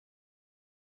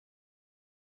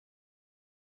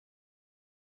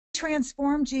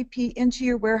transform GP into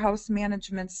your warehouse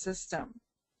management system.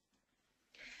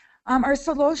 Our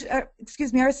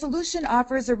solution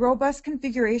offers a robust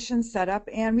configuration setup,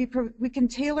 and we can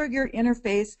tailor your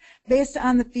interface based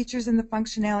on the features and the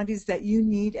functionalities that you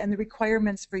need and the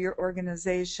requirements for your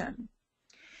organization.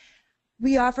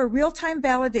 We offer real-time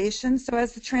validation, so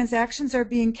as the transactions are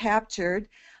being captured,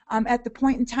 at the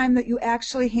point in time that you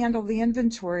actually handle the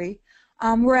inventory,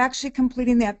 we're actually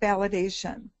completing that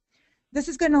validation. This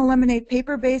is going to eliminate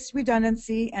paper-based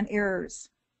redundancy and errors.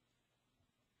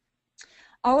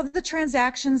 All of the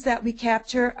transactions that we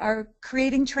capture are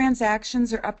creating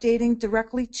transactions or updating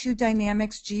directly to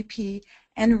Dynamics GP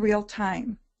in real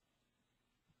time.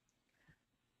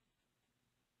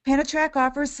 Panatrack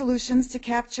offers solutions to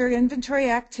capture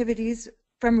inventory activities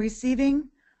from receiving,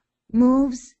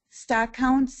 moves, stock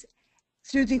counts,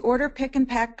 through the order pick and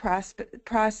pack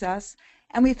process,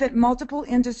 and we fit multiple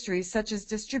industries such as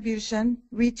distribution,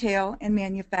 retail, and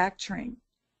manufacturing.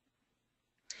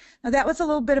 Now that was a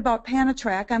little bit about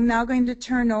Panatrack. I'm now going to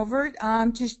turn over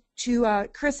to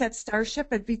Chris at StarShip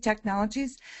at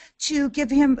V-Technologies to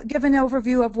give an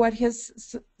overview of what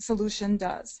his solution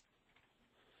does.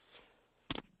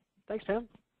 Thanks, Pam.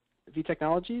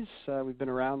 V-Technologies, we've been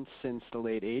around since the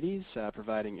late 80s,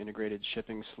 providing integrated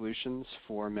shipping solutions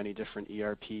for many different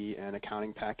ERP and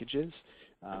accounting packages.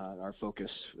 Our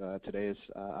focus today is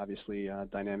obviously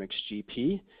Dynamics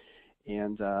GP,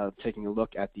 and taking a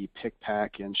look at the pick,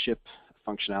 pack, and ship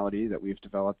functionality that we've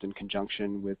developed in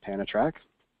conjunction with Panatrack.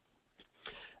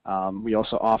 We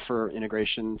also offer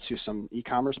integration to some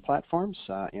e-commerce platforms.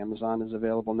 Amazon is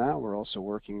available now. We're also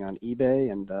working on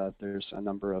eBay, and there's a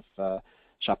number of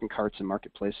shopping carts and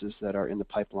marketplaces that are in the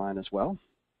pipeline as well.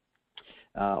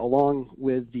 Along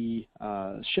with the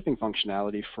shipping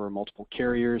functionality for multiple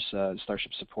carriers,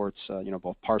 StarShip supports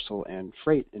both parcel and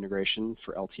freight integration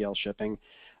for LTL shipping.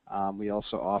 We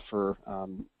also offer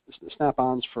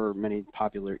snap-ons for many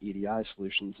popular EDI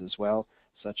solutions as well,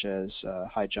 such as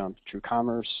High Jump, True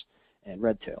Commerce, and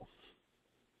Redtail.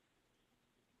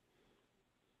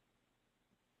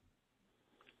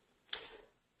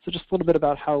 So just a little bit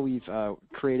about how we've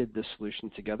created this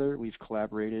solution together. We've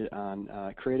collaborated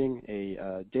on creating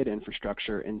a data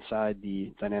infrastructure inside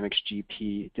the Dynamics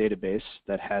GP database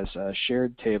that has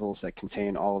shared tables that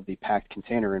contain all of the packed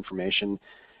container information,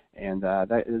 and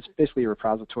that is basically a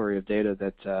repository of data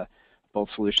that both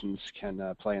solutions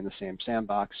can play in the same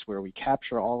sandbox, where we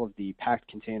capture all of the packed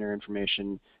container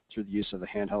information through the use of a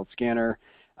handheld scanner.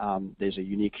 There's a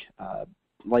unique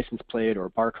license plate or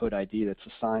barcode ID that's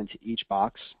assigned to each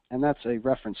box, and that's a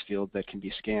reference field that can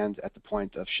be scanned at the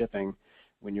point of shipping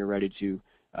when you're ready to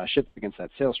ship against that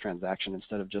sales transaction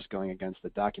instead of just going against the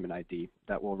document ID.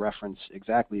 That will reference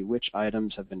exactly which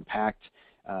items have been packed,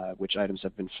 which items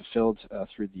have been fulfilled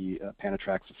through the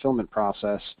Panatrack fulfillment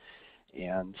process,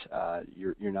 and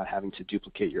you're not having to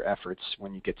duplicate your efforts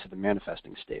when you get to the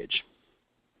manifesting stage.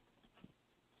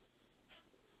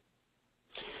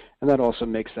 And that also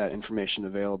makes that information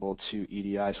available to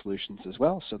EDI solutions as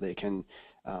well, so they can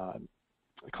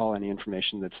call any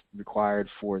information that's required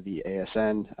for the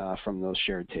ASN from those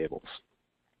shared tables.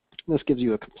 This gives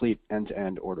you a complete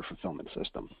end-to-end order fulfillment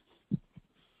system.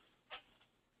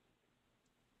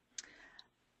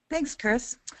 Thanks,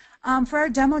 Chris. For our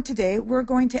demo today, we're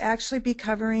going to actually be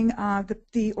covering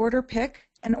the order pick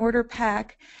and order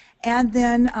pack, and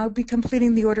then I'll be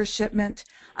completing the order shipment.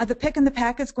 The pick and the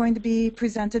pack is going to be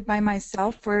presented by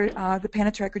myself for the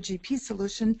Panatrack or GP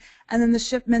solution, and then the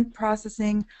shipment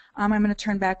processing, I'm going to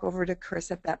turn back over to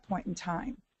Chris at that point in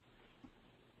time.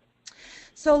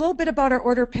 So a little bit about our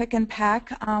order pick and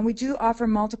pack. We do offer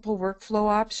multiple workflow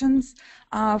options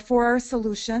for our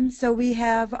solution. So we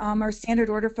have our standard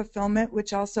order fulfillment,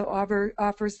 which also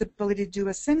offers the ability to do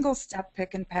a single-step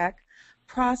pick and pack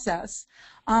process,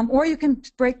 or you can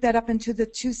break that up into the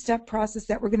two-step process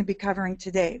that we're going to be covering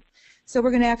today. So we're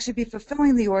going to actually be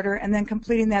fulfilling the order and then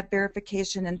completing that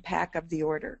verification and pack of the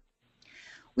order.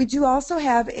 We do also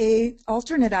have an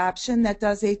alternate option that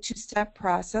does a two-step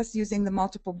process using the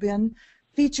multiple bin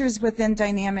features within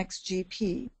Dynamics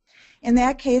GP. In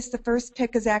that case, the first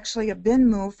pick is actually a bin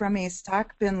move from a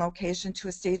stock bin location to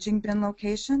a staging bin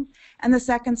location, and the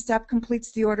second step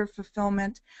completes the order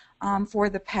fulfillment for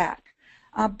the pack.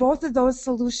 Both of those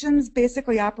solutions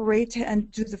basically operate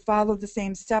and follow the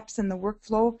same steps in the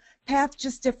workflow path,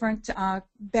 just different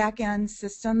back-end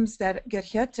systems that get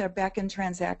hit, or back-end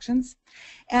transactions.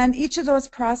 And each of those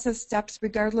process steps,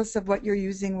 regardless of what you're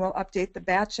using, will update the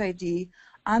batch ID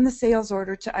on the sales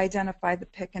order to identify the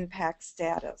pick and pack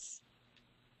status.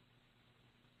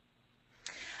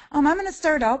 I'm going to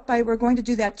start out by, we're going to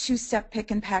do that two-step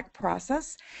pick and pack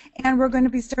process, and we're going to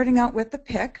be starting out with the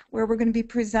pick, where we're going to be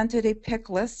presented a pick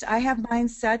list. I have mine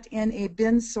set in a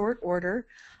bin sort order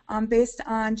based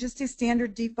on just a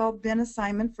standard default bin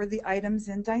assignment for the items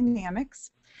in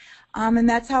Dynamics. And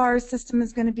that's how our system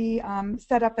is going to be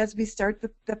set up as we start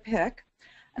the pick.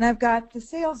 And I've got the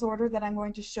sales order that I'm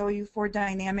going to show you for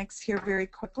Dynamics here very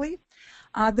quickly.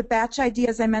 The batch ID,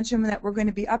 as I mentioned, that we're going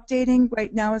to be updating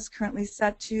right now is currently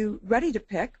set to ready to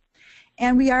pick.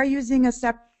 And we are using a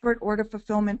separate order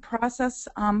fulfillment process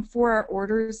for our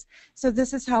orders. So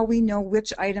this is how we know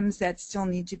which items that still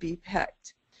need to be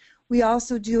picked. We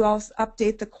also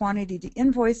update the quantity to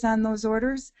invoice on those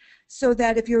orders so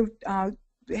that if you're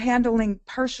handling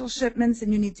partial shipments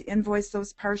and you need to invoice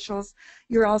those partials,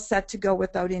 you're all set to go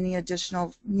without any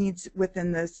additional needs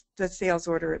within the sales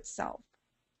order itself.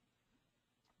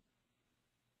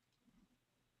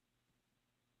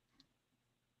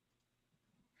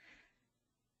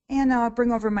 And I'll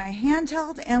bring over my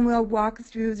handheld and we'll walk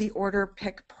through the order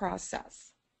pick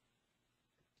process.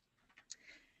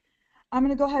 I'm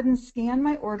going to go ahead and scan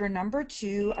my order number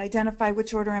to identify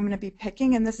which order I'm going to be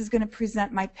picking, and this is going to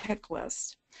present my pick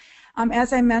list.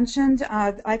 As I mentioned,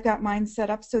 I've got mine set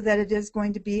up so that it is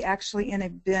going to be actually in a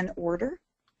bin order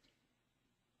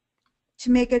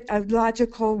to make it a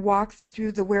logical walk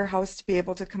through the warehouse to be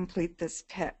able to complete this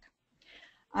pick.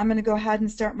 I'm going to go ahead and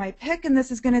start my pick, and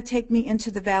this is going to take me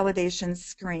into the validation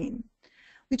screen.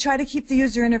 We try to keep the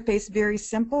user interface very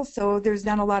simple, so there's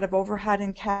not a lot of overhead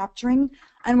in capturing,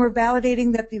 and we're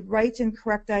validating that the right and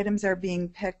correct items are being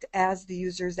picked as the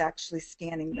user is actually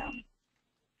scanning them.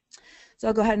 So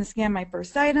I'll go ahead and scan my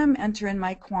first item, enter in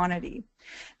my quantity.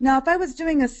 Now, if I was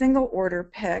doing a single order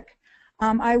pick,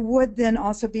 I would then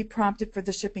also be prompted for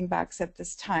the shipping box at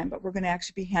this time, but we're going to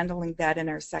actually be handling that in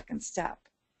our second step.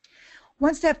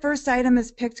 Once that first item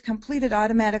is picked complete, it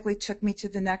automatically took me to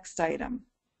the next item.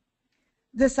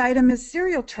 This item is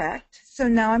serial tracked, so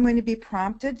now I'm going to be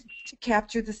prompted to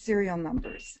capture the serial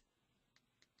numbers.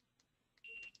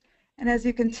 And as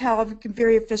you can tell, we can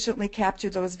very efficiently capture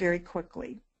those very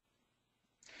quickly.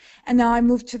 And now I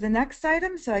move to the next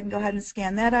item, so I can go ahead and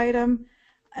scan that item,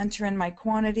 enter in my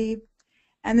quantity,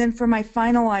 and then for my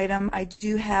final item, I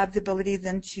do have the ability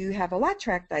then to have a lot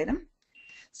tracked item.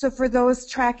 So for those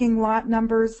tracking lot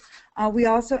numbers, we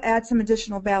also add some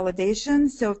additional validation.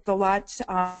 So if the lot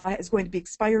is going to be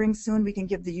expiring soon, we can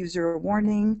give the user a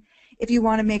warning. If you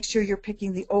want to make sure you're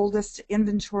picking the oldest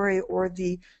inventory or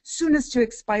the soonest to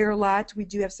expire lot, we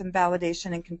do have some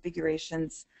validation and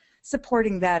configurations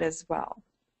supporting that as well.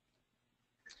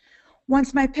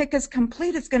 Once my pick is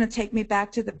complete, it's going to take me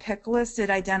back to the pick list. It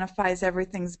identifies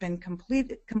everything's been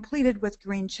completed with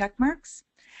green check marks.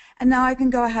 And now I can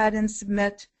go ahead and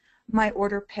submit my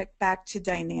order pick back to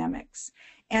Dynamics.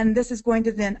 And this is going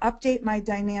to then update my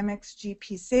Dynamics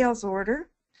GP sales order.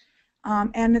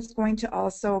 And it's going to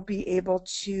also be able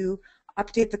to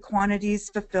update the quantities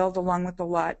fulfilled along with the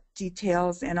lot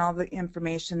details and all the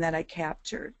information that I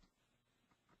captured.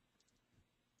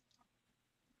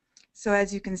 So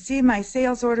as you can see, my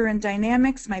sales order in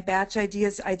Dynamics, my batch ID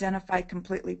is identified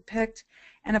completely picked,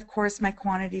 and of course my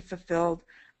quantity fulfilled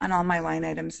on all my line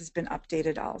items has been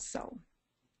updated also.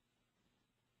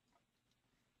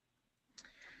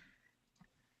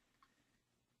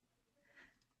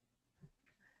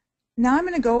 Now I'm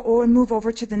going to go and move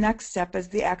over to the next step as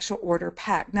the actual order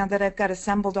pack. Now that I've got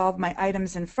assembled all of my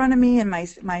items in front of me in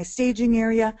my staging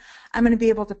area, I'm going to be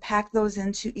able to pack those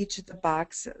into each of the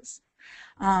boxes.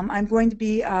 I'm going to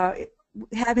be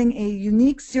having a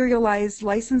unique serialized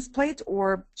license plate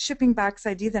or shipping box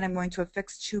ID that I'm going to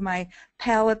affix to my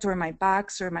pallet or my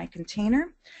box or my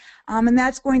container. And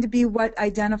that's going to be what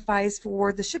identifies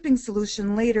for the shipping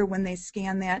solution later when they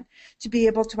scan that to be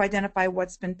able to identify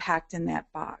what's been packed in that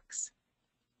box.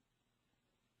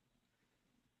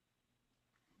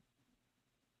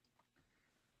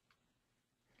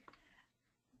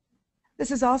 This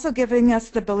is also giving us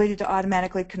the ability to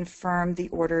automatically confirm the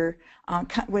order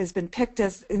has been picked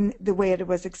as in the way it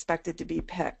was expected to be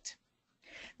picked.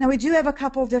 Now we do have a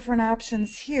couple different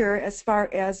options here as far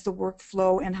as the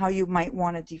workflow and how you might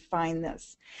want to define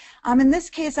this. In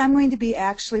this case, I'm going to be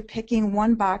actually picking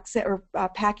one box or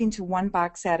packing to one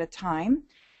box at a time.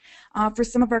 For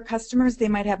some of our customers, they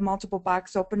might have multiple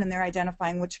boxes open and they're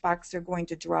identifying which box they're going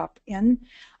to drop in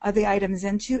the items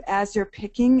into as they're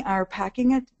picking or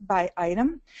packing it by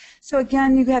item. So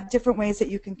again, you have different ways that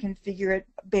you can configure it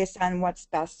based on what's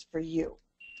best for you.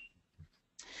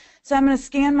 So I'm going to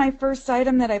scan my first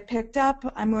item that I picked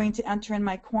up. I'm going to enter in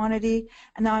my quantity,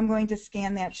 and now I'm going to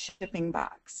scan that shipping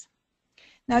box.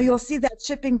 Now you'll see that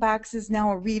shipping box is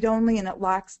now a read-only and it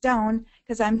locks down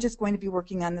because I'm just going to be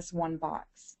working on this one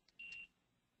box.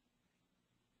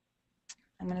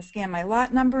 I'm going to scan my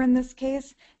lot number in this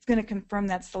case. It's going to confirm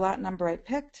that's the lot number I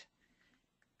picked.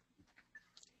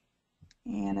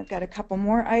 And I've got a couple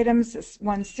more items. This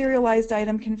one serialized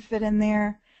item can fit in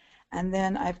there. And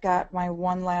then I've got my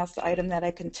one last item that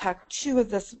I can tuck two of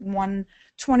this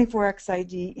 124X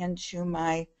ID into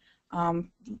my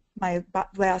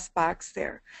last box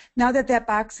there. Now that that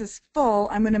box is full,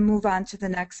 I'm going to move on to the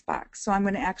next box. So I'm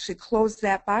going to actually close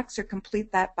that box or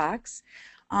complete that box.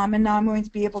 And now I'm going to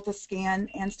be able to scan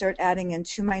and start adding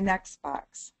into my next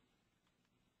box.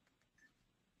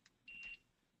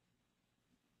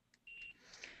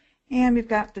 And we've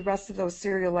got the rest of those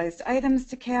serialized items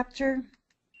to capture.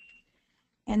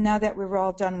 And now that we're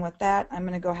all done with that, I'm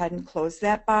going to go ahead and close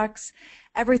that box.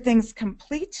 Everything's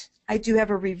complete. I do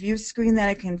have a review screen that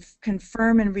I can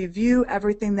confirm and review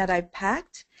everything that I've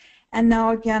packed. And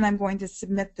now again, I'm going to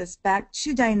submit this back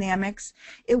to Dynamics.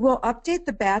 It will update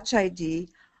the batch ID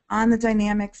on the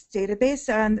Dynamics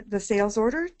database on the sales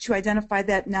order to identify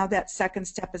that now that second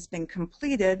step has been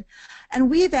completed. And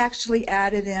we've actually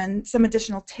added in some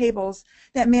additional tables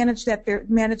that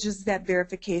manages that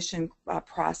verification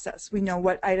process. We know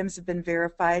what items have been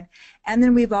verified, and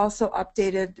then we've also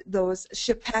updated those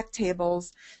ship pack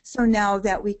tables so now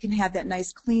that we can have that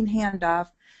nice clean handoff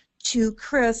to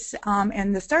Chris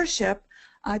and the StarShip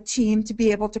team to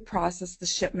be able to process the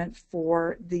shipment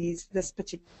for this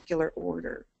particular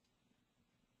order.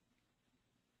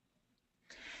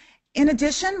 In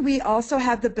addition, we also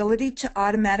have the ability to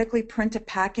automatically print a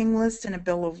packing list and a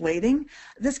bill of lading.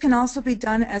 This can also be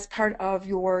done as part of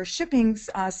your shipping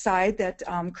side that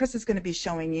Chris is going to be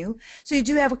showing you. So you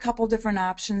do have a couple different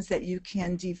options that you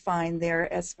can define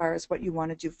there as far as what you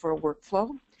want to do for a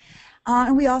workflow.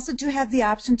 And we also do have the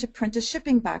option to print a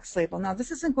shipping box label. Now,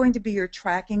 this isn't going to be your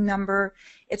tracking number.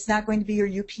 It's not going to be your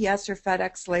UPS or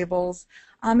FedEx labels.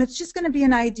 It's just going to be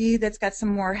an ID that's got some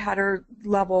more header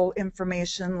level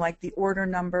information like the order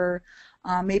number,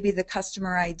 maybe the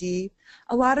customer ID.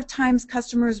 A lot of times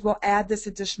customers will add this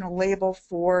additional label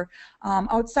for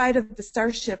outside of the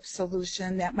StarShip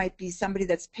solution. That might be somebody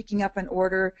that's picking up an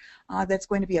order that's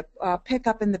going to be a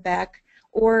pickup in the back,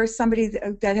 or somebody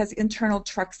that has internal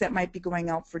trucks that might be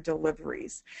going out for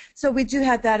deliveries. So we do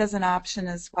have that as an option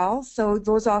as well. So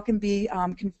those all can be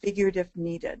configured if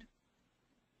needed.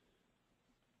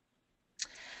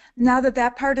 Now that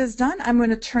that part is done, I'm going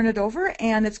to turn it over,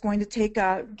 and it's going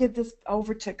to give this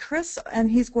over to Chris,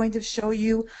 and he's going to show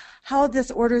you how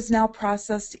this order is now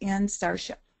processed in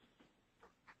StarShip.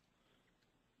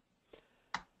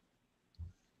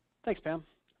 Thanks, Pam.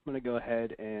 I'm going to go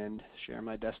ahead and share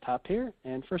my desktop here.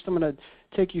 And first I'm going to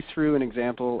take you through an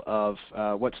example of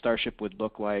what StarShip would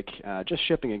look like just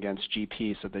shipping against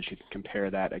GP so that you can compare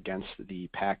that against the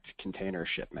packed container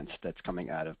shipments that's coming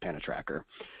out of Panatracker.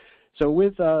 So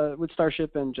with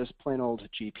StarShip and just plain old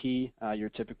GP, you're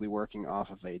typically working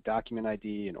off of a document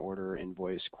ID, an order,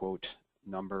 invoice, quote,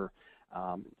 number.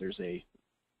 There's a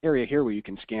area here where you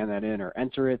can scan that in or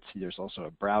enter it. There's also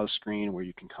a browse screen where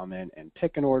you can come in and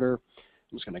pick an order.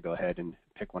 I'm just going to go ahead and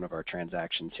pick one of our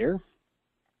transactions here.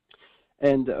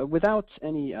 And without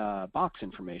any box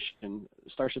information,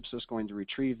 StarShip's just going to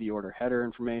retrieve the order header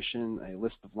information, a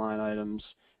list of line items.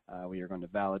 We are going to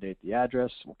validate the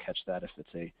address. We'll catch that if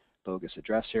it's a bogus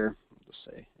address here. We'll just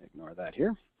say ignore that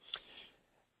here.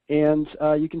 And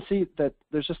you can see that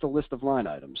there's just a list of line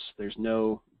items. There's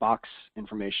no box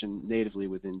information natively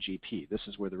within GP. This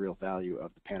is where the real value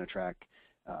of the Panatrack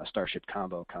StarShip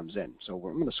combo comes in. So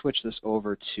I'm going to switch this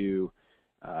over to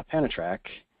Panatrack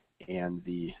and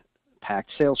the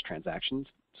packed sales transactions.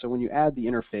 So when you add the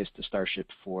interface to StarShip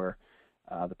for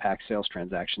the packed sales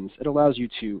transactions, it allows you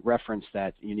to reference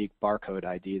that unique barcode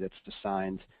ID that's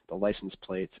assigned the license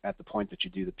plates at the point that you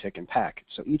do the pick and pack.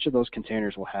 So each of those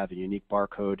containers will have a unique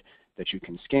barcode that you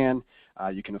can scan.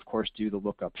 You can, of course, do the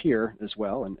lookup here as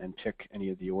well and pick any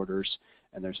of the orders,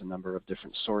 and there's a number of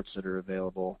different sorts that are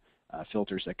available,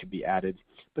 filters that could be added.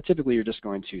 But typically, you're just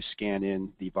going to scan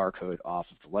in the barcode off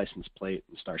of the license plate,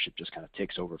 and StarShip just kind of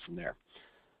takes over from there.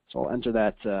 So I'll enter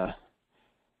that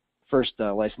first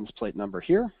license plate number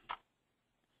here,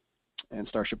 and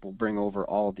StarShip will bring over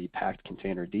all the packed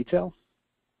container detail,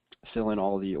 fill in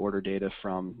all the order data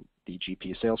from the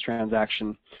GP sales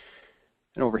transaction,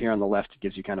 and over here on the left it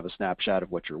gives you kind of a snapshot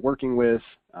of what you're working with,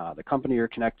 the company you're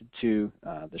connected to,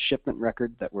 the shipment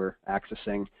record that we're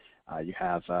accessing. You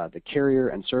have the carrier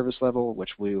and service level,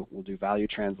 which we will do value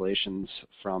translations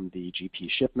from the GP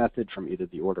ship method from either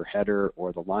the order header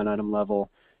or the line item level.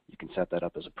 You can set that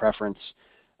up as a preference.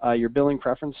 Your billing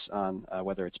preference on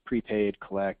whether it's prepaid,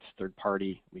 collect, third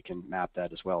party, we can map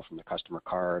that as well from the customer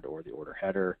card or the order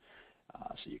header.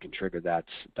 So you can trigger that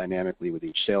dynamically with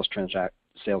each sales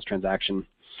transaction.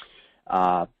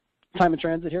 Time in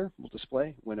transit here will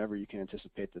display whenever you can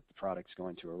anticipate that the product's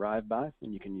going to arrive by,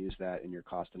 and you can use that in your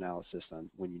cost analysis on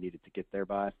when you need it to get there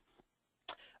by.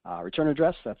 Return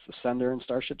address, that's the sender in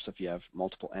StarShip, so if you have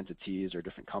multiple entities or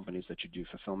different companies that you do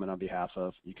fulfillment on behalf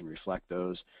of, you can reflect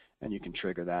those, and you can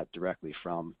trigger that directly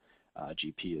from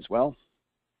GP as well.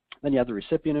 Then you have the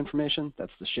recipient information,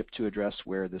 that's the ship to address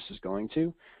where this is going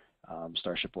to.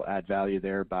 StarShip will add value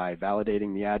there by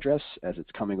validating the address as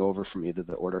it's coming over from either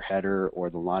the order header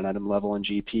or the line item level in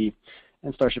GP.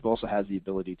 And StarShip also has the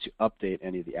ability to update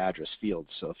any of the address fields.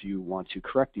 So if you want to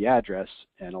correct the address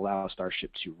and allow StarShip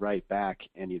to write back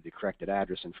any of the corrected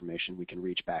address information, we can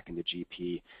reach back into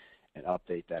GP and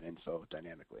update that info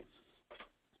dynamically.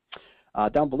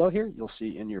 Down below here, you'll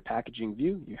see in your packaging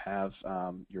view, you have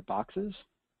your boxes.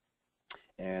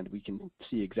 And we can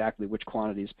see exactly which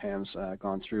quantities Pam's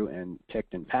gone through and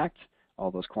picked and packed. All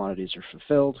those quantities are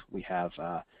fulfilled. We have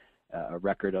a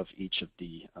record of each of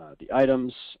the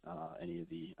items, any of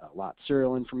the lot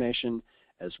serial information,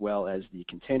 as well as the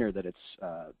container that it's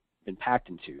been packed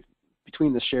into.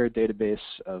 Between the shared database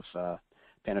of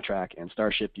Panatrack and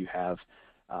StarShip, you have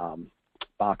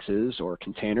boxes or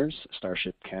containers.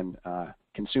 StarShip can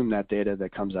consume that data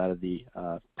that comes out of the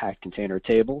packed container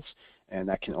tables, and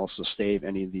that can also save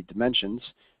any of the dimensions,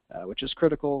 which is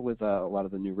critical with a lot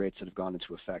of the new rates that have gone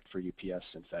into effect for UPS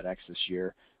and FedEx this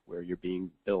year, where you're being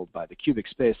billed by the cubic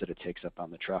space that it takes up on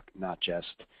the truck, not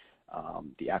just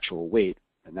the actual weight,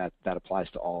 and that applies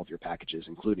to all of your packages,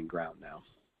 including ground now.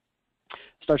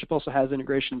 StarShip also has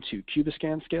integration to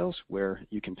Cubiscan scales, where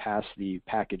you can pass the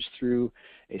package through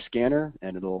a scanner,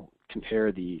 and it'll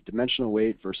compare the dimensional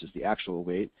weight versus the actual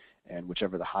weight, and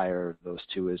whichever the higher of those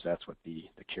two is, that's what the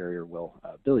carrier will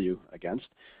bill you against.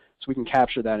 So we can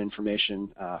capture that information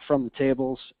from the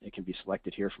tables. It can be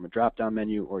selected here from a drop-down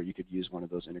menu, or you could use one of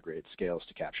those integrated scales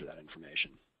to capture that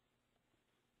information.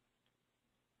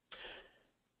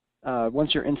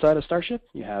 Once you're inside of StarShip,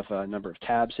 you have a number of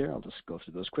tabs here. I'll just go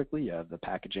through those quickly. You have the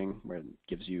packaging, where it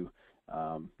gives you,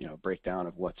 a breakdown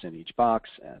of what's in each box.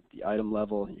 At the item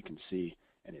level, you can see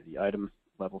any of the item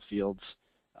level fields.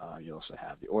 You also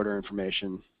have the order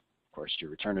information, of course, your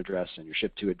return address and your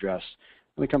ship to address.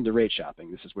 When we come to rate shopping,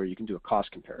 this is where you can do a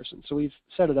cost comparison. So we've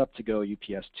set it up to go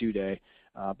UPS 2-day,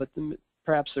 but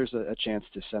perhaps there's a chance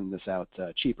to send this out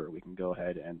cheaper. We can go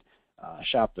ahead and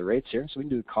shop the rates here. So we can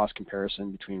do a cost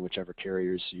comparison between whichever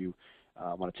carriers you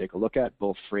want to take a look at,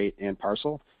 both freight and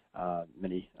parcel.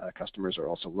 Many customers are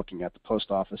also looking at the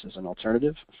post office as an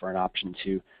alternative for an option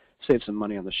to save some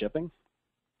money on the shipping.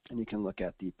 And you can look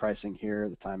at the pricing here,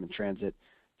 the time in transit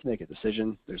to make a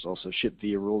decision. There's also ship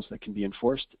via rules that can be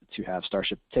enforced to have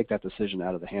StarShip take that decision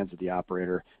out of the hands of the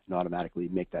operator and automatically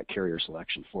make that carrier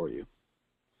selection for you.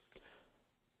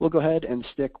 We'll go ahead and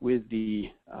stick with the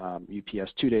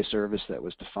UPS 2-day service that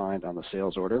was defined on the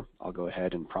sales order. I'll go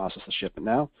ahead and process the shipment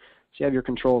now. So you have your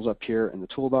controls up here in the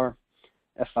toolbar.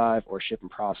 F5 or ship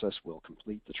and process will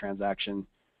complete the transaction.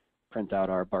 Print out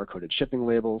our barcoded shipping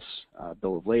labels,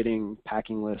 bill of lading,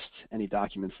 packing list, any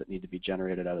documents that need to be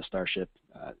generated out of StarShip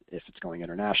if it's going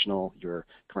international, your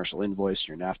commercial invoice,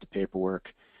 your NAFTA paperwork,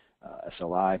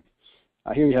 SLI.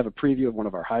 Here you have a preview of one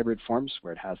of our hybrid forms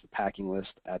where it has the packing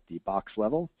list at the box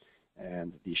level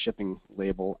and the shipping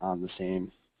label on the same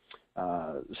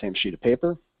sheet of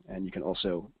paper. And you can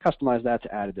also customize that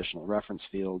to add additional reference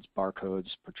fields, barcodes,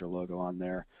 put your logo on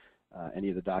there. Any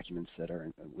of the documents that are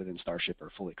within StarShip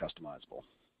are fully customizable.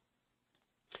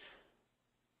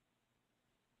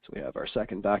 So we have our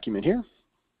second document here.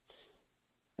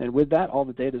 And with that, all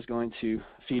the data is going to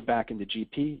feed back into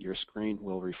GP. Your screen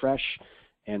will refresh,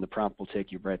 and the prompt will take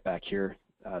you right back here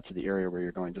to the area where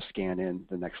you're going to scan in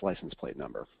the next license plate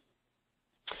number.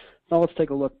 Now let's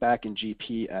take a look back in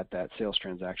GP at that sales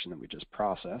transaction that we just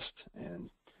processed and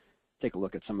take a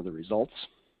look at some of the results.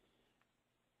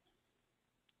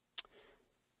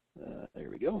 There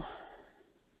we go.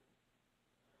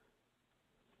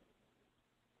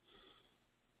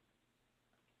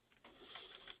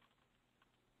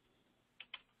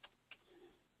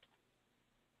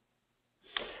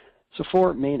 So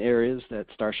 4 main areas that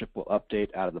StarShip will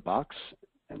update out of the box,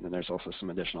 and then there's also some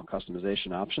additional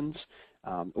customization options.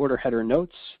 Order header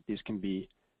notes, these can be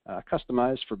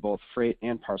customized for both freight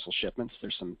and parcel shipments.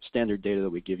 There's some standard data that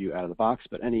we give you out of the box,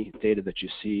 but any data that you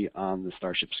see on the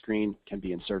StarShip screen can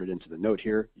be inserted into the note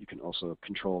here. You can also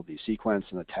control the sequence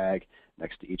and the tag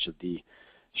next to each of the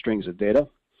strings of data.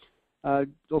 It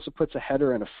also puts a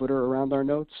header and a footer around our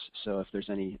notes, so if there's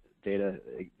any data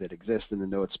that exists in the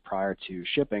notes prior to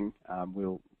shipping,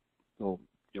 we'll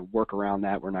work around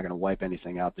that. We're not going to wipe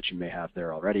anything out that you may have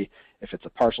there already. If it's a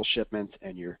partial shipment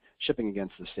and you're shipping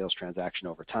against the sales transaction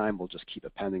over time, we'll just keep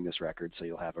appending this record so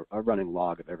you'll have a running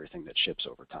log of everything that ships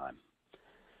over time.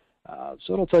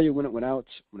 So it'll tell you when it went out,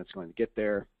 when it's going to get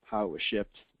there, how it was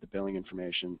shipped, the billing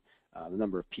information, the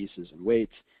number of pieces and weight,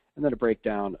 and then a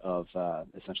breakdown of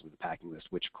essentially the packing list,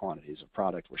 which quantities of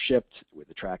product were shipped with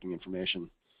the tracking information.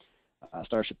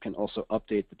 StarShip can also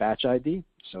update the batch ID.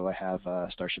 So I have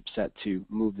StarShip set to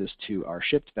move this to our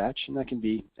shipped batch, and that can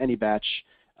be any batch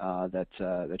that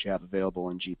you have available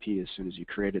in GP. As soon as you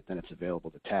create it, then it's available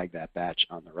to tag that batch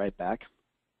on the right back.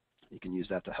 You can use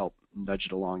that to help nudge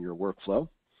it along your workflow.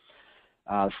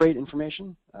 Freight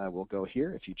information will go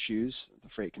here. If you choose, the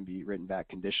freight can be written back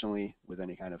conditionally with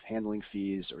any kind of handling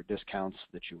fees or discounts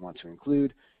that you want to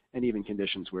include, and even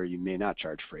conditions where you may not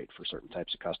charge freight for certain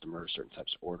types of customers, certain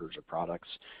types of orders or products.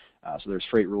 So there's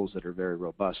freight rules that are very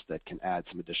robust that can add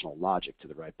some additional logic to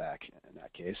the write back in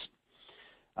that case.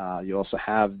 You also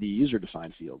have the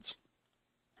user-defined fields.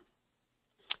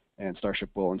 And StarShip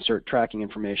will insert tracking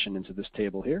information into this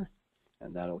table here,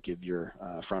 and that'll give your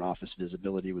front office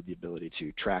visibility with the ability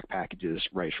to track packages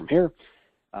right from here.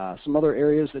 Some other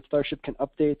areas that StarShip can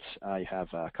update, you have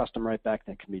custom write back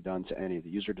that can be done to any of the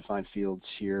user-defined fields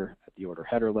here at the order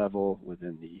header level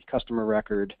within the customer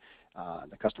record,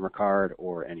 the customer card,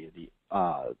 or any of the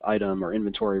item or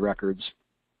inventory records.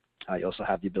 You also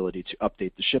have the ability to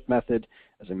update the ship method,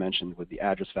 as I mentioned, with the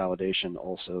address validation,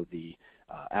 also the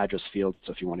address field.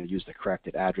 So if you want to use the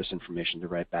corrected address information to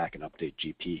write back and update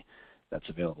GP, that's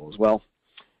available as well.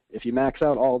 If you max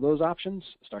out all of those options,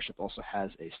 StarShip also has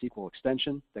a SQL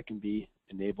extension that can be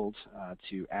enabled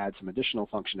to add some additional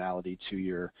functionality to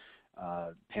your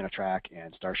Panatrack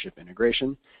and StarShip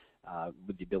integration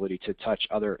with the ability to touch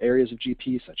other areas of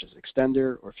GP, such as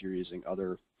Extender, or if you're using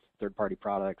other third-party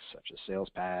products such as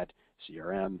SalesPad,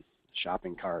 CRM,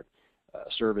 shopping cart,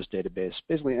 service database,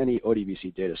 basically any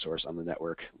ODBC data source on the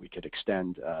network, we could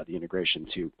extend the integration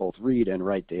to both read and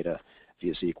write data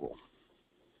via SQL.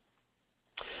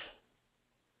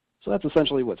 So that's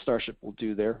essentially what StarShip will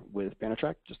do there with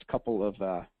Panatrack. Just a couple of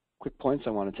quick points I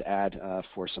wanted to add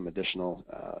for some additional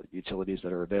utilities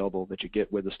that are available that you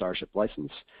get with the StarShip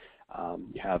license.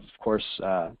 You have, of course,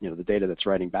 the data that's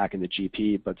writing back in the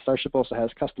GP, but StarShip also has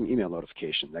custom email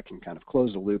notification that can kind of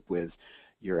close the loop with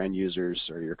your end users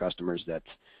or your customers that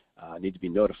need to be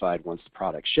notified once the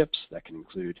product ships. That can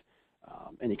include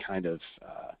any kind of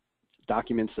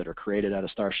documents that are created out of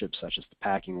StarShip, such as the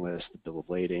packing list, the bill of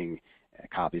lading,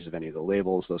 copies of any of the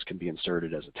labels. Those can be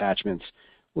inserted as attachments.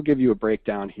 We'll give you a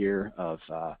breakdown here of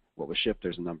what was shipped.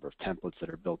 There's a number of templates that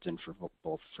are built in for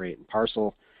both freight and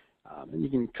parcel. And you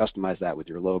can customize that with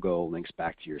your logo, links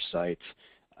back to your site,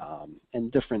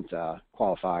 and different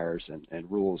qualifiers and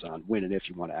rules on when and if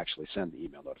you want to actually send the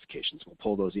email notifications. We'll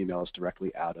pull those emails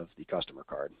directly out of the customer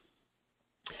card.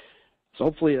 So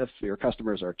hopefully if your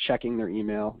customers are checking their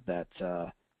email, that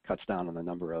cuts down on the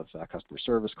number of customer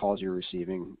service calls you're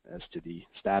receiving as to the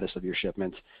status of your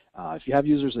shipment. If you have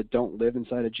users that don't live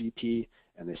inside a GP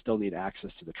and they still need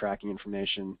access to the tracking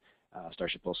information,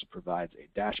 StarShip also provides a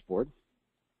dashboard.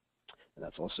 And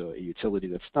that's also a utility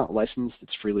that's not licensed.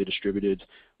 It's freely distributed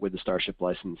with the StarShip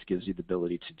license. Gives you the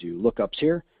ability to do lookups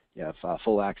here. You have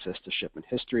full access to shipment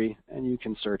history, and you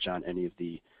can search on any of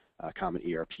the common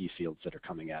ERP fields that are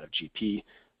coming out of GP,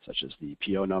 such as the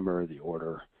PO number, the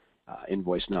order,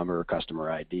 invoice number, customer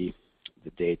ID,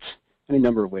 the date, any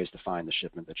number of ways to find the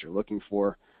shipment that you're looking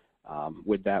for.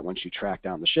 With that, once you track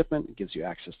down the shipment, it gives you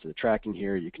access to the tracking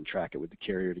here. You can track it with the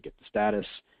carrier to get the status,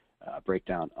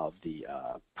 breakdown of the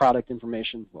product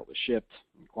information, what was shipped,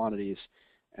 and quantities,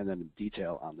 and then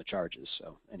detail on the charges.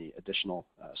 So any additional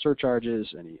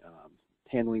surcharges, any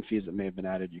handling fees that may have been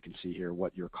added, you can see here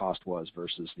what your cost was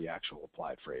versus the actual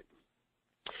applied freight.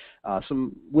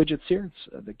 Some widgets here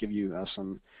that give you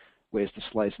some ways to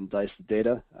slice and dice the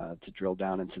data to drill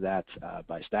down into that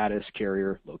by status,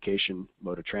 carrier, location,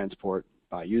 mode of transport,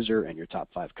 by user, and your top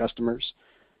 5 customers.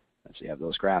 And so you have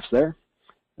those graphs there,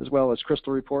 as well as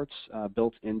crystal reports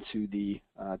built into the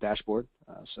dashboard.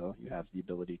 So you have the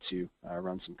ability to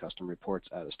run some custom reports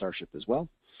out of StarShip as well.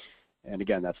 And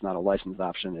again, that's not a licensed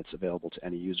option. It's available to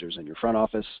any users in your front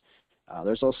office.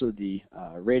 There's also the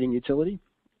rating utility.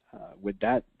 With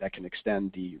that, that can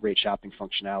extend the rate shopping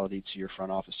functionality to your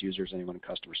front office users, anyone in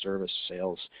customer service,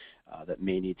 sales, that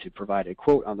may need to provide a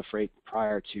quote on the freight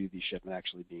prior to the shipment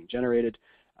actually being generated.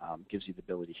 Gives you the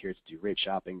ability here to do rate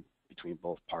shopping between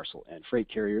both parcel and freight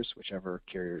carriers, whichever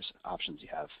carriers options you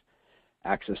have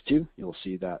access to. You'll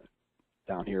see that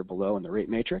down here below in the rate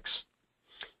matrix.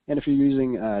 And if you're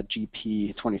using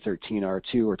GP 2013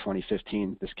 R2 or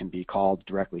 2015, this can be called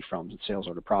directly from the sales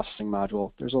order processing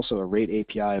module. There's also a rate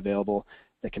API available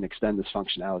that can extend this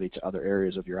functionality to other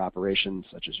areas of your operations,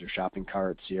 such as your shopping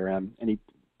cart, CRM, any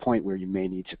point where you may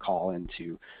need to call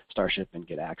into StarShip and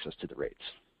get access to the rates.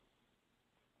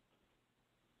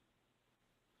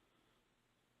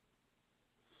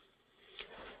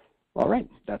 All right,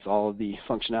 that's all of the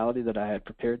functionality that I had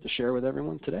prepared to share with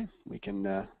everyone today. We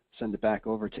can send it back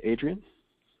over to Adrian.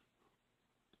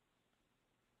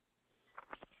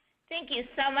 Thank you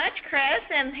so much, Chris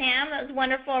and Pam. That was a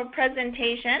wonderful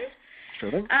presentation.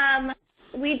 Sure thing.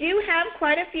 We do have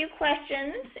quite a few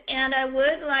questions, and I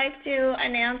would like to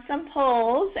announce some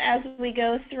polls as we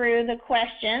go through the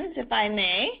questions, if I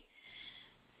may.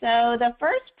 So the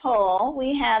first poll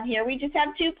we have here, we just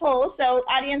have 2 polls. So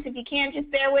audience, if you can,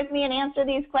 just bear with me and answer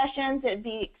these questions. It'd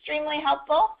be extremely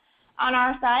helpful on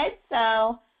our side.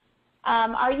 So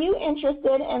are you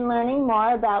interested in learning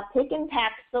more about pick and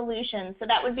pack solutions? So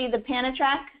that would be the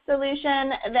Panatrack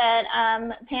solution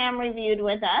that Pam reviewed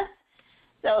with us.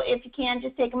 So if you can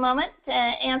just take a moment to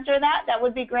answer that, that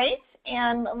would be great.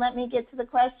 And let me get to the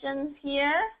questions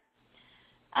here.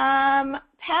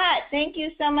 Pat, thank you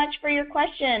so much for your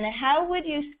question. How would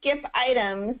you skip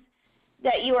items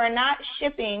that you are not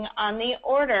shipping on the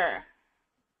order?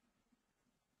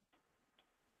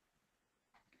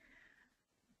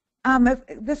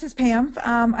 This is Pam.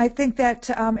 I think that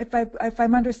if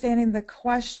I'm understanding the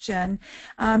question,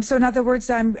 so in other words,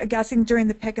 I'm guessing during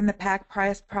the pick and the pack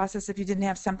process, if you didn't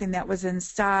have something that was in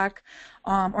stock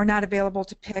or not available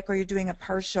to pick, or you're doing a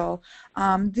partial,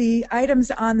 the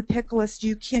items on the pick list,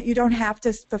 you don't have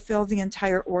to fulfill the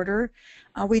entire order.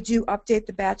 We do update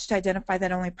the batch to identify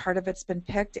that only part of it's been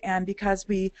picked, and because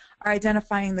we are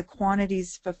identifying the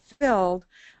quantities fulfilled,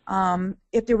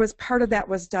 if there was part of that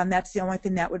was done, that's the only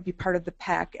thing that would be part of the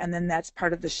pack, and then that's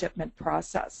part of the shipment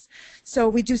process. So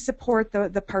we do support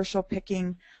the partial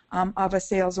picking of a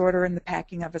sales order and the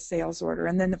packing of a sales order,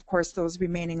 and then of course those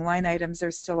remaining line items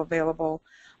are still available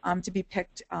to be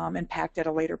picked and packed at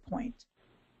a later point.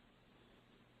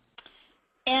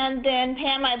 And then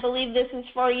Pam, I believe this is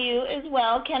for you as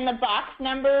well. Can the box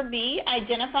number be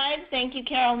identified? Thank you,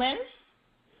 Carolyn.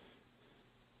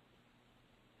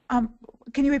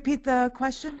 Can you repeat the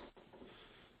question?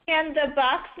 Can the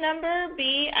box number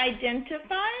be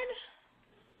identified?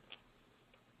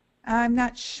 I'm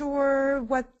not sure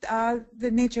what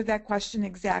the nature of that question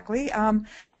exactly,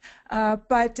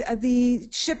 but the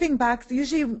shipping box,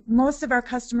 usually most of our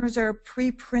customers are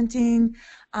pre-printing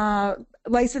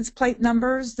license plate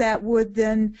numbers that would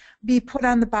then be put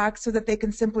on the box so that they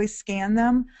can simply scan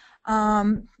them.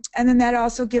 And then that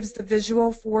also gives the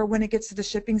visual for when it gets to the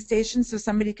shipping station, so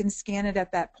somebody can scan it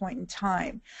at that point in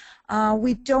time.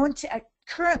 We don't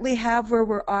currently have where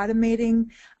we're automating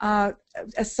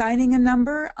assigning a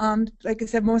number. Like I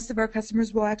said, most of our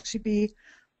customers will actually be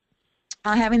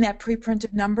having that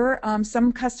pre-printed number.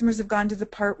 Some customers have gone to the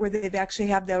part where they've actually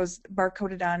have those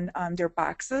barcoded on their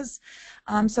boxes.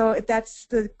 So if that's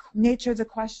the nature of the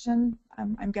question,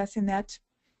 I'm guessing that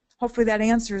hopefully that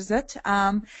answers it.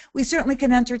 We certainly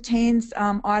can entertain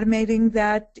automating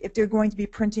that if they're going to be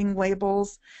printing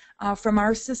labels from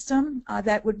our system.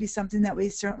 That would be something that we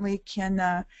certainly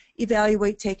can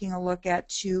evaluate taking a look at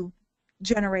to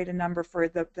generate a number for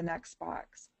the next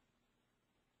box.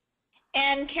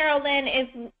 And Carolyn,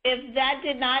 if that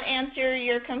did not answer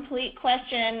your complete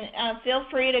question, feel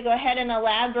free to go ahead and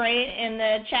elaborate in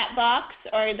the chat box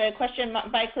or the question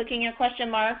by clicking your question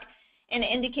mark and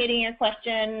indicating your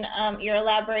question, your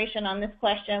elaboration on this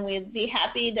question. We'd be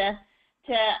happy to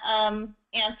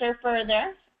answer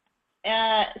further.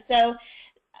 So,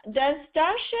 does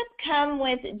StarShip come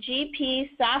with GP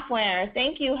software?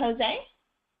 Thank you, Jose.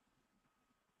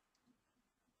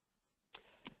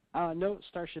 No,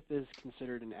 StarShip is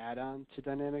considered an add-on to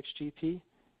Dynamics GP,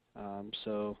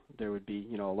 so there would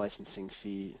be, a licensing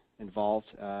fee involved.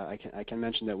 I can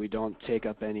mention that we don't take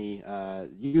up any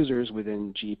users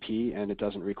within GP, and it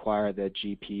doesn't require that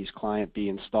GP's client be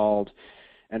installed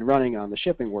and running on the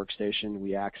shipping workstation.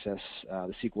 We access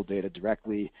the SQL data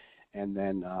directly, and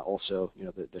then also,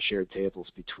 the shared tables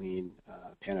between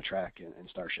Panatrack and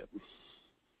StarShip.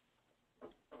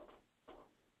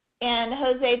 And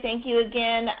Jose, thank you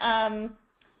again.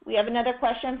 We have another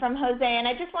question from Jose, and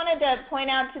I just wanted to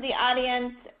point out to the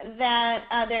audience that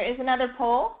there is another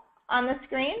poll on the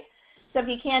screen. So if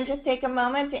you can just take a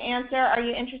moment to answer, are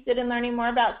you interested in learning more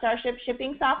about StarShip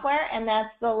shipping software? And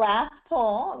that's the last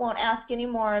poll. I won't ask any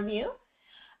more of you.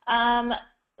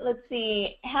 Let's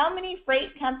see, how many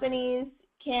freight companies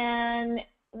can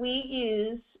we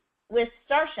use with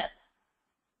StarShip?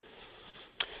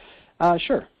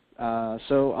 Sure.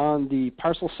 So on the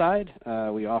parcel side,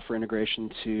 we offer integration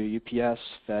to UPS,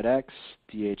 FedEx,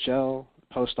 DHL,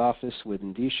 Post Office with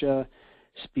Indicia,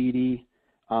 Speedy,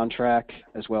 OnTrack,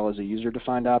 as well as a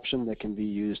user-defined option that can be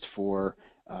used for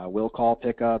will call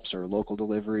pickups or local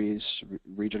deliveries,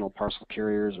 regional parcel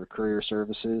carriers or courier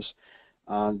services.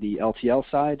 On the LTL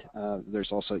side,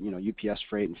 there's also UPS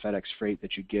Freight and FedEx Freight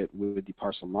that you get with the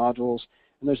parcel modules,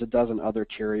 and there's a dozen other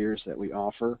carriers that we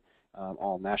offer.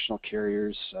 All national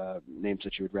carriers, names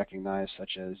that you would recognize,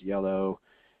 such as Yellow,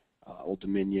 Old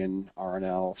Dominion,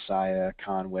 R&L, Saia,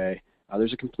 Conway.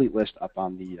 There's a complete list up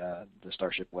on the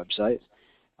StarShip website.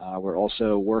 We're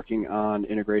also working on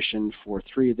integration for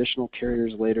 3 additional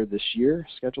carriers later this year,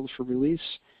 scheduled for release.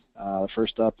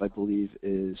 First up, I believe,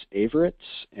 is Averett,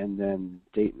 and then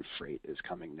Dayton Freight is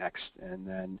coming next, and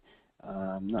then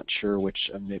I'm not sure which,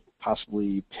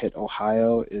 possibly Pitt,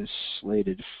 Ohio, is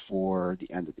slated for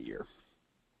the end of the year.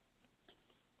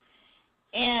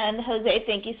 And Jose,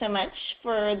 thank you so much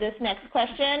for this next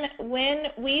question. When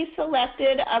we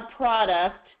selected a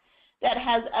product that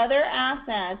has other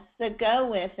assets that go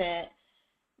with it,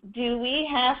 do we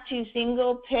have to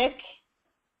single pick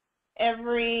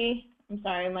every, I'm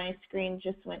sorry, my screen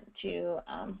just went to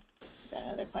that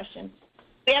other question.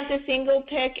 We have to single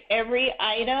pick every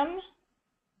item.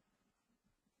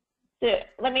 So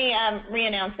let me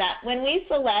re-announce that. When we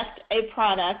select a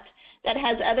product that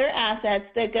has other assets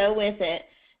that go with it,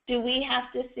 do we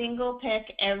have to single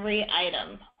pick every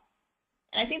item?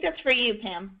 And I think that's for you,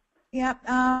 Pam. Yeah,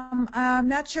 I'm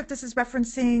not sure if this is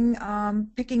referencing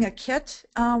picking a kit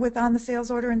on the sales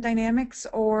order in Dynamics,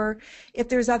 or if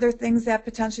there's other things that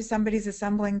potentially somebody's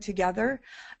assembling together.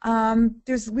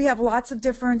 We have lots of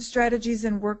different strategies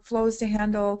and workflows to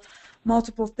handle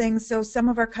multiple things. So some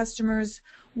of our customers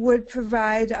would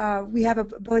provide, we have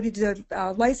ability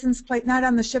to license plate, not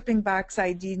on the shipping box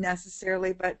ID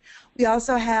necessarily, but we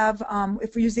also have,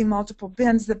 if we're using multiple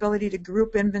bins, the ability to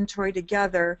group inventory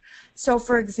together. So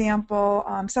for example,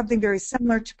 something very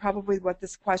similar to probably what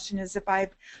this question is, if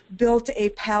I've built a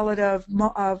pallet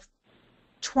of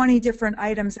 20 different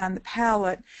items on the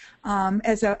pallet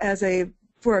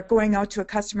for going out to a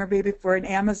customer, maybe for an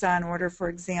Amazon order, for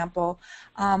example,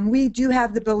 we do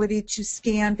have the ability to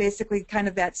scan basically kind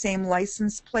of that same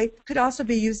license plate. Could also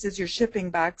be used as your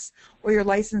shipping box or your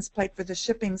license plate for the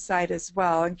shipping side as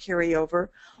well and carry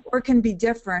over, or can be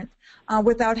different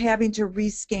without having to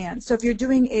rescan. So if you're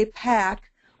doing a pack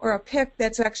or a pick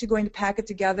that's actually going to pack it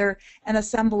together and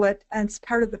assemble it, and it's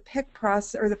part of the pick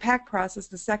process or the pack process,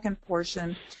 the second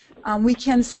portion, we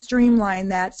can streamline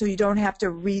that so you don't have to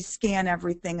rescan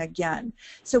everything again.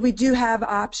 So we do have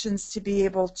options to be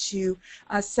able to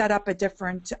set up a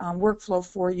different workflow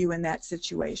for you in that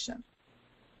situation.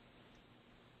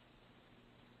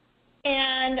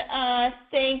 And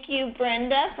thank you,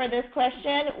 Brenda, for this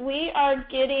question. We are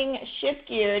getting ship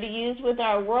gear to use with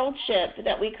our WorldShip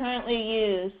that we currently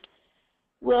use.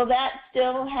 Will that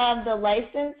still have the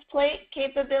license plate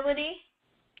capability?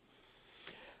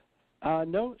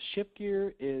 No,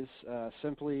 ShipGear is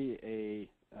simply a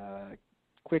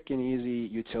quick and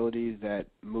easy utility that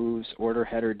moves order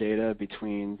header data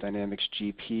between Dynamics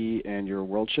GP and your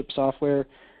WorldShip software.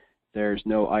 There's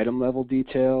no item level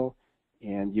detail,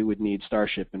 and you would need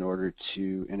StarShip in order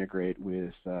to integrate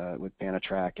with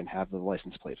Panatrack and have the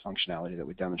license plate functionality that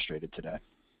we demonstrated today.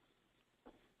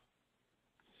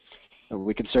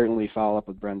 We could certainly follow up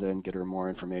with Brenda and get her more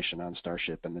information on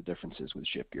StarShip and the differences with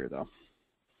ShipGear, though.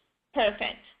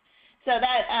 Perfect. So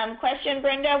that question,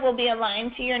 Brenda, will be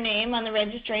aligned to your name on the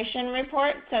registration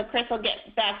report. So Chris will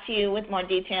get back to you with more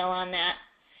detail on that.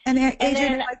 And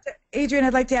Adrian,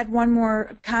 I'd like to add one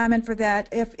more comment for that.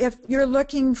 If you're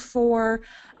looking for,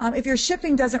 if your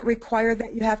shipping doesn't require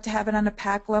that you have to have it on a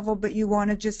pack level, but you want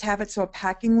to just have it so a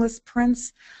packing list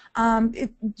prints,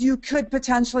 you could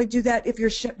potentially do that. If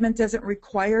your shipment doesn't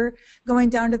require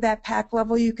going down to that pack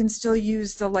level, you can still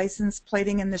use the license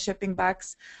plating in the shipping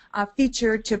box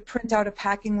feature to print out a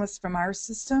packing list from our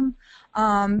system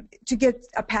to get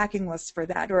a packing list for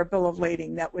that, or a bill of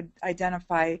lading that would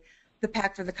identify the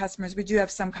pack for the customers. We do have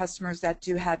some customers that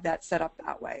do have that set up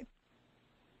that way.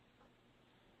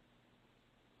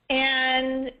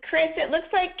 And Chris, it looks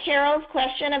like Carol's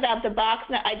question about the box,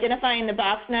 identifying the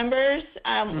box numbers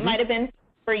might have been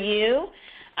for you.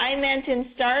 I meant in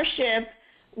StarShip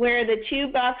where the 2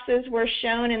 boxes were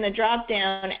shown in the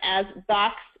drop-down as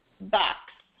box.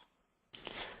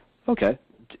 Okay.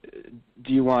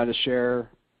 Do you want to share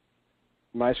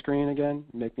my screen again,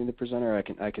 make me the presenter?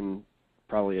 I can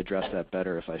probably address that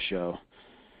better if I show.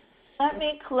 let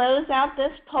me close out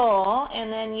this poll,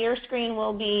 and then your screen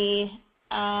will be,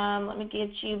 let me get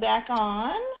you back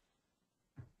on.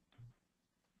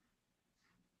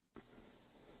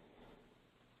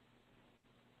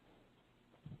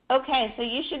 Okay, so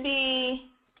you should be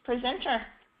presenter,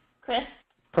 Chris.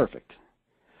 Perfect.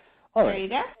 All right. There you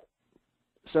go.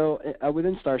 So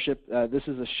within StarShip, this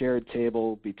is a shared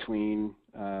table between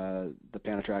the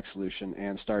Panatrack solution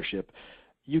and StarShip.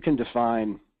 You can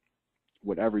define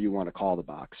whatever you want to call the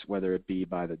box, whether it be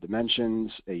by the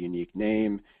dimensions, a unique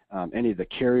name, any of the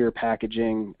carrier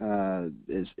packaging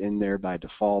is in there by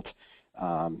default.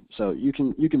 So you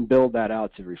can build that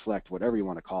out to reflect whatever you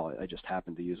want to call it. I just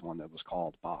happened to use one that was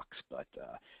called box, but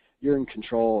you're in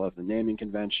control of the naming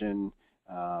convention,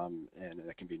 and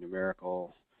it can be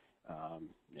numerical,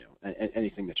 you know,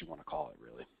 anything that you want to call it,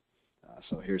 really.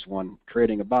 So here's one: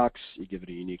 creating a box. You give it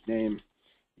a unique name.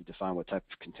 You define what type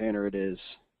of container it is,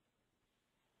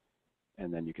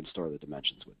 and then you can store the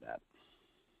dimensions with that.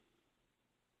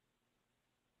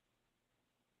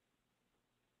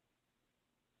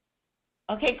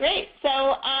 Okay, great.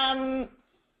 So, Pam,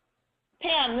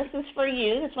 this is for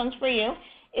you. This one's for you.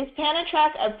 Is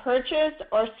Panatrack a purchase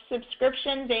or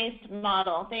subscription-based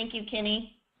model? Thank you,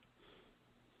 Kenny.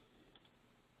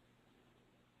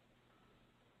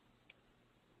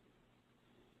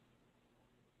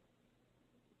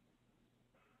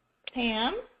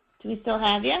 Pam, do we still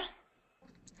have you?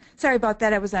 Sorry about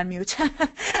that, I was on mute.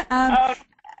 Oh.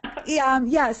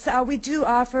 Yes, we do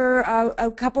offer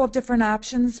a couple of different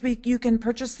options. You can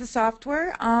purchase the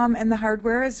software and the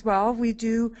hardware as well. We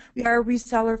are a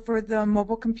reseller for the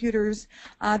mobile computers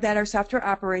that our software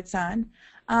operates on.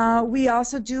 We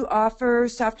also do offer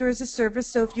software as a service,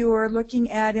 so if you are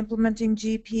looking at implementing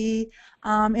GP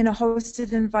in a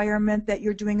hosted environment that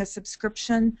you're doing a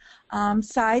subscription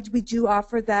side, we do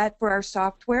offer that for our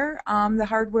software. The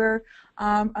hardware,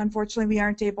 unfortunately, we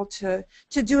aren't able to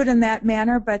do it in that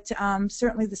manner, but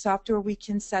certainly the software we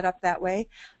can set up that way.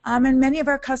 And many of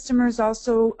our customers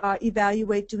also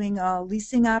evaluate doing a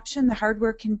leasing option. The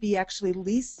hardware can be actually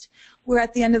leased, where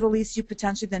at the end of the lease you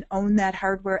potentially then own that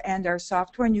hardware and our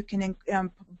software, and you can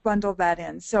bundle that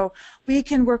in. So we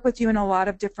can work with you in a lot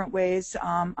of different ways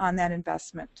on that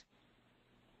investment.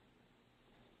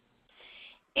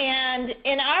 And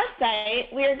in our site,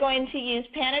 we are going to use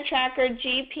Panatracker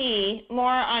GP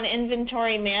more on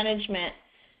inventory management.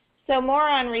 So more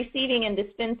on receiving and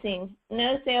dispensing,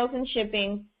 no sales and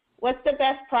shipping. What's the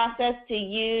best process to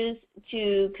use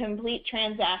to complete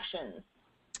transactions?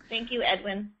 Thank you,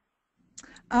 Edwin.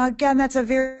 Again, that's a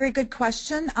very good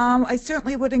question. I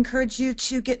certainly would encourage you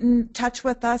to get in touch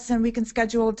with us, and we can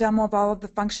schedule a demo of all of the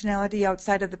functionality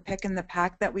outside of the pick and the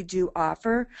pack that we do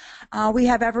offer. We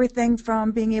have everything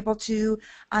from being able to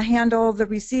handle the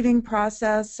receiving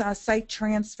process, site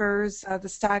transfers, the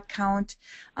stock count.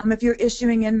 If you're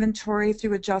issuing inventory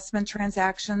through adjustment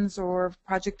transactions or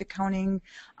project accounting,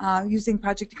 using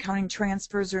project accounting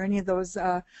transfers or any of those,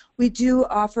 we do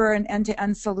offer an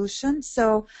end-to-end solution.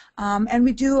 So, and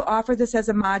we do offer this as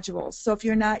a module. So if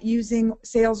you're not using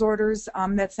sales orders,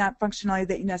 that's not functionality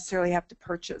that you necessarily have to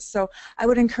purchase. So I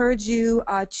would encourage you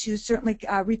to certainly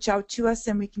reach out to us,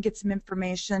 and we can get some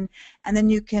information, and then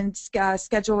you can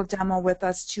schedule a demo with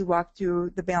us to walk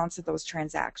through the balance of those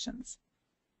transactions.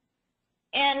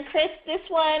 And Chris, this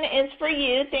one is for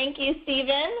you. Thank you,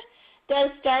 Stephen.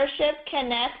 Does StarShip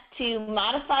connect to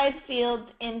modified fields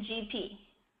in GP?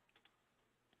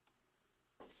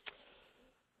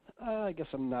 I guess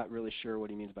I'm not really sure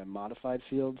what he means by modified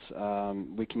fields.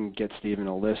 We can get Stephen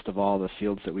a list of all the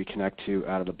fields that we connect to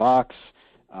out of the box.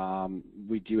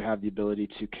 We do have the ability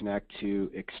to connect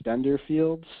to extender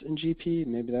fields in GP,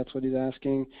 maybe that's what he's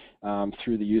asking,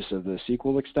 through the use of the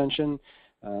SQL extension.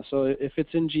 So if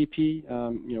it's in GP,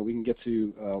 you know, we can get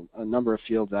to a number of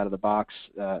fields out of the box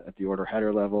at the order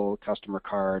header level, customer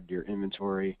card, your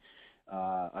inventory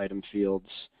item fields,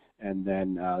 and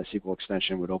then the SQL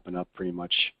extension would open up pretty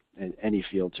much any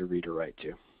field to read or write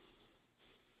to.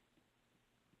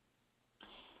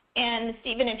 And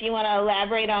Stephen, if you want to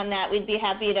elaborate on that, we'd be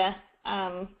happy to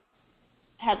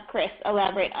have Chris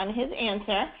elaborate on his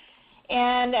answer.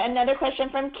 And another question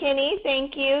from Kenny,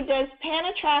 thank you. Does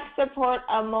Panatrack support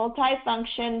a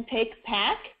multi-function pick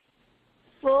pack?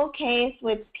 Full case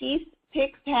with piece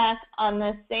pick pack on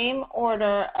the same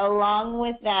order. Along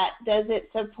with that, does it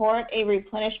support a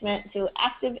replenishment to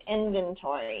active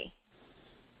inventory?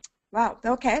 Wow.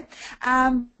 Okay.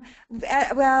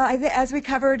 Well, as we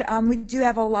covered, we do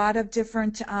have a lot of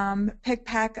different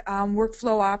pick-pack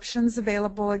workflow options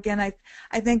available. Again,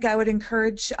 I think I would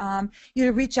encourage you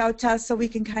to reach out to us so we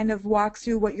can kind of walk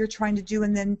through what you're trying to do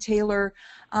and then tailor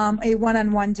a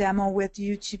one-on-one demo with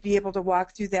you to be able to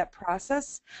walk through that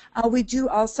process. We do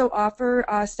also offer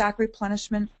stock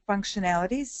replenishment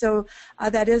functionality, so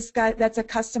that's a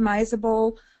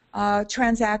customizable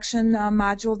transaction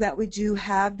module that we do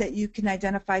have that you can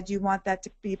identify. Do you want that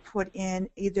to be put in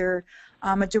either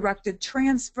a directed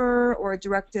transfer or a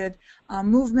directed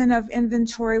movement of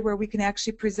inventory, where we can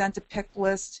actually present a pick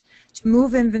list to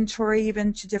move inventory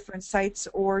even to different sites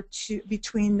or to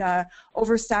between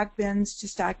overstock bins to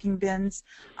stocking bins.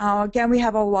 Again, we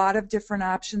have a lot of different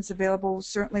options available. We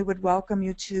certainly would welcome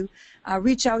you to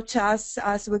reach out to us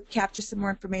so we can capture some more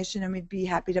information, and we'd be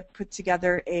happy to put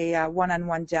together a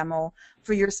one-on-one demo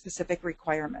for your specific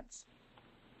requirements.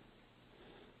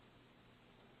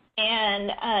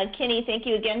 And Kenny, thank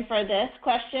you again for this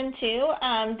question too.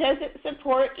 Does it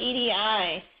support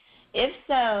EDI? If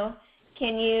so,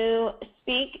 can you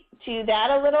speak to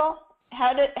that a little?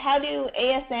 How do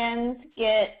ASNs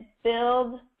get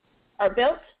built,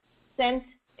 sent,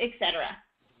 etc.?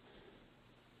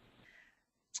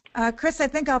 Chris, I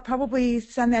think I'll probably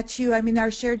send that to you. I mean, our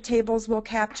shared tables will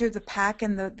capture the pack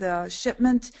and the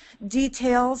shipment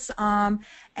details.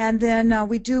 And then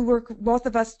we do work, both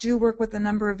of us do work with a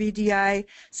number of EDI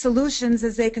solutions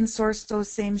as they can source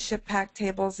those same ship pack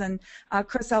tables. And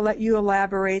Chris, I'll let you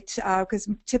elaborate because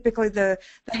typically the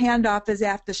handoff is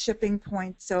at the shipping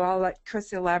point. So I'll let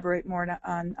Chris elaborate more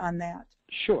on that.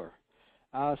 Sure.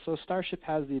 So StarShip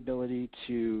has the ability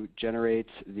to generate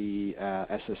the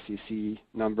SSCC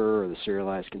number or the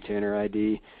serialized container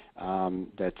ID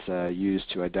that's used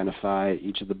to identify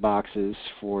each of the boxes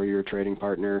for your trading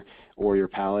partner or your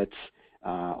pallets.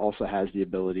 Also has the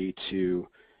ability to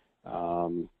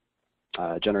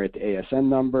generate the ASN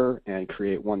number and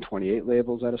create 128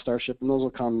 labels out of StarShip, and those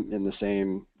will come in the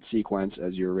same sequence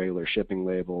as your regular shipping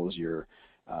labels, your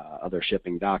other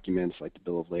shipping documents like the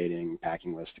bill of lading,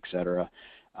 packing list, etc.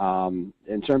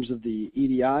 In terms of the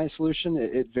EDI solution,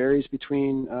 it varies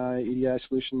between EDI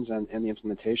solutions and the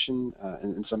implementation.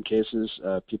 In some cases,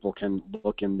 people can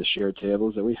look in the shared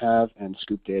tables that we have and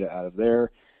scoop data out of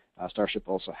there. StarShip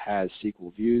also has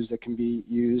SQL views that can be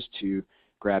used to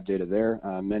grab data there.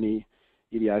 Many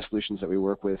EDI solutions that we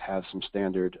work with have some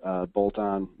standard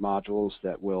bolt-on modules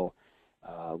that will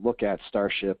look at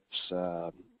StarShip's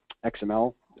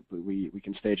XML. We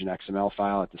can stage an XML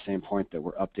file at the same point that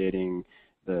we're updating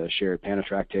the shared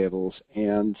Panatrack tables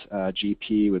and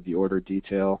GP with the order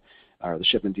detail, or the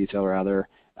shipment detail rather.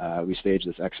 We stage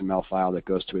this XML file that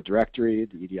goes to a directory.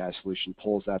 The EDI solution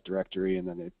pulls that directory, and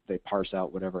then they parse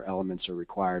out whatever elements are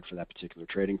required for that particular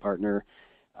trading partner.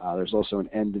 There's also an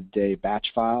end-of-day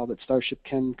batch file that StarShip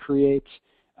can create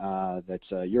that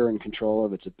you're in control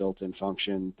of. It's a built-in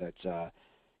function that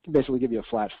can basically give you a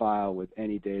flat file with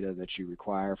any data that you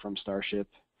require from StarShip.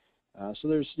 So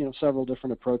there's several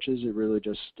different approaches. It really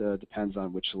just depends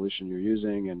on which solution you're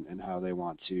using and how they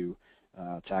want to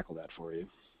tackle that for you.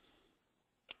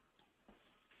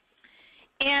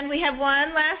 And we have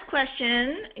one last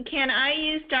question. Can I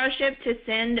use StarShip to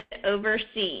send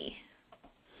overseas?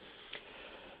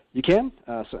 You can.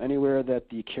 So anywhere that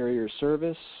the carrier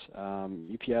service,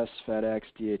 UPS, FedEx,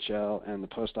 DHL, and the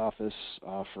post office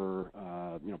offer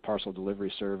parcel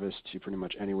delivery service to pretty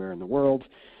much anywhere in the world.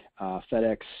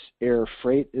 FedEx Air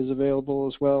Freight is available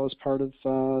as well as part of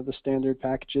the standard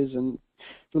packages, and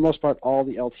for the most part all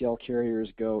the LTL carriers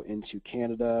go into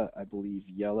Canada. I believe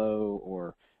Yellow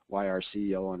or YRC,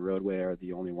 Yellow and Roadway, are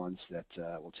the only ones that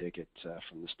will take it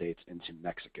from the States into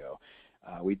Mexico.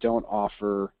 We don't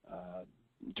offer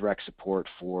direct support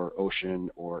for ocean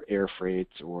or air freight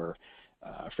or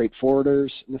freight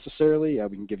forwarders necessarily.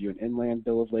 We can give you an inland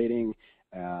bill of lading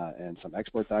and some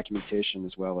export documentation,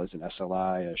 as well as an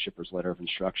SLI, a shipper's letter of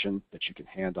instruction, that you can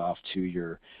hand off to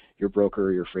your broker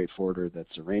or your freight forwarder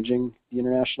that's arranging the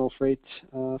international freight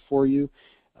for you.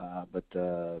 But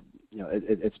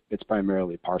it's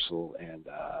primarily parcel and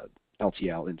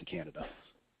LTL into Canada.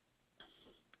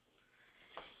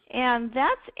 And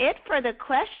that's it for the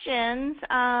questions.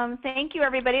 Thank you,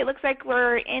 everybody. It looks like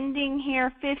we're ending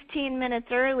here 15 minutes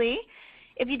early.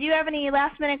 If you do have any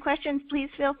last-minute questions, please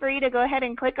feel free to go ahead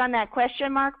and click on that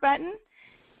question mark button,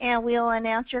 and we'll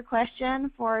announce your question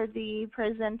for the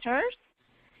presenters.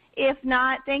 If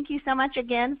not, thank you so much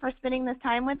again for spending this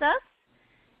time with us,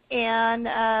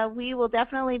 and we will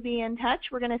definitely be in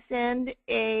touch. We're going to send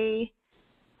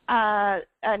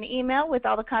an email with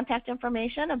all the contact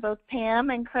information of both Pam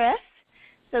and Chris,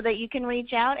 so that you can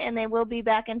reach out, and they will be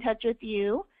back in touch with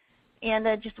you. And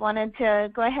I just wanted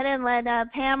to go ahead and let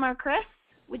Pam or Chris,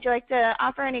 would you like to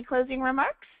offer any closing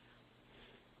remarks?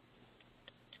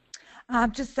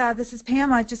 This is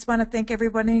Pam. I just want to thank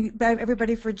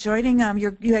everybody for joining.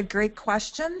 You had great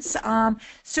questions.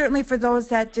 Certainly for those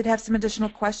that did have some additional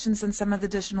questions on some of the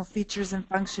additional features and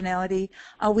functionality,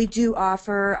 we do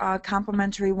offer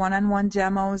complimentary one-on-one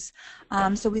demos.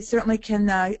 So we certainly can,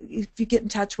 if you get in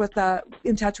touch with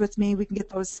me, we can get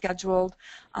those scheduled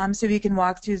so you can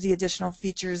walk through the additional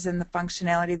features and the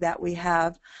functionality that we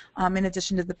have in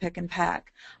addition to the pick and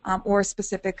pack or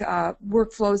specific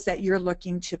workflows that you're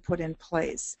looking to put in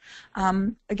place.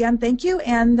 Again, thank you,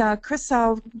 and Chris,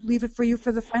 I'll leave it for you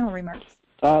for the final remarks.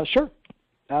 Sure.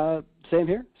 Same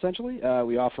here, essentially.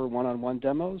 We offer one-on-one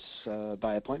demos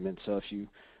by appointment, so if you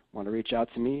want to reach out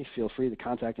to me, feel free. The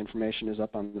contact information is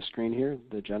up on the screen here,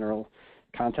 the general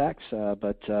contacts,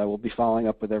 but we'll be following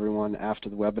up with everyone after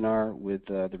the webinar with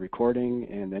the recording,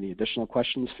 and any additional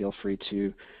questions, feel free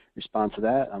to respond to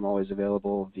that. I'm always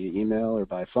available via email or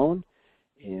by phone,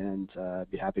 and I'd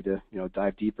be happy to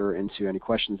dive deeper into any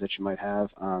questions that you might have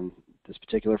on this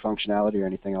particular functionality or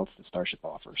anything else that StarShip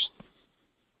offers.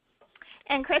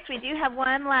 And Chris, we do have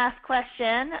one last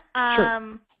question.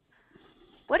 Sure.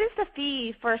 What is the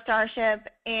fee for StarShip,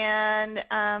 and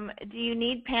do you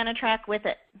need Panatrack with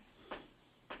it?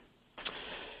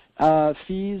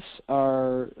 Fees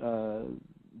are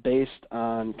based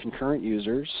on concurrent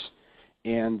users,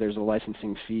 and there's a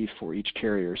licensing fee for each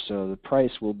carrier. So the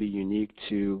price will be unique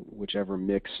to whichever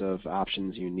mix of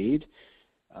options you need.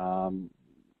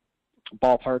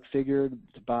 Ballpark figure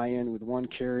to buy in with one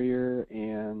carrier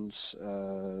and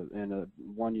a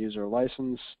one user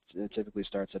license, it typically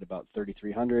starts at about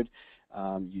 $3,300.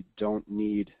 You don't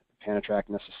need Panatrack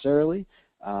necessarily,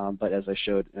 but as I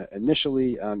showed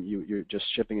initially, you're just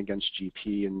shipping against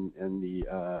GP, and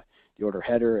the order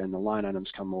header and the line items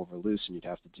come over loose, and you'd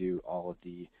have to do all of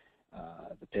the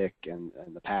pick and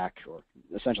the pack, or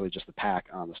essentially just the pack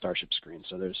on the StarShip screen.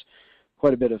 So there's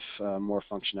quite a bit of more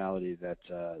functionality that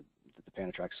the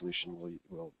Panatrack solution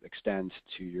will extend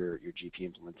to your GP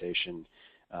implementation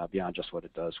beyond just what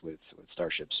it does with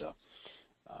StarShip. So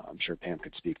I'm sure Pam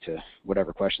could speak to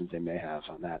whatever questions they may have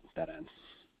on that end.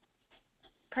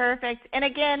 Perfect. And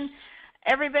again,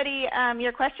 everybody,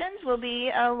 your questions will be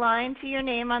aligned to your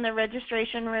name on the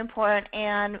registration report,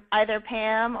 and either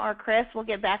Pam or Chris will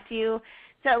get back to you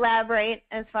to elaborate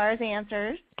as far as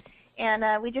answers.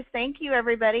 And we just thank you,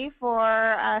 everybody,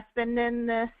 for spending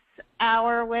this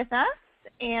hour with us,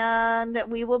 and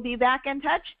we will be back in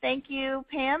touch. Thank you,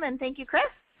 Pam, and thank you, Chris.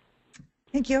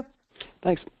 Thank you.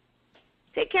 Thanks.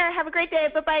 Take care. Have a great day.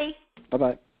 Bye-bye.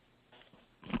 Bye-bye.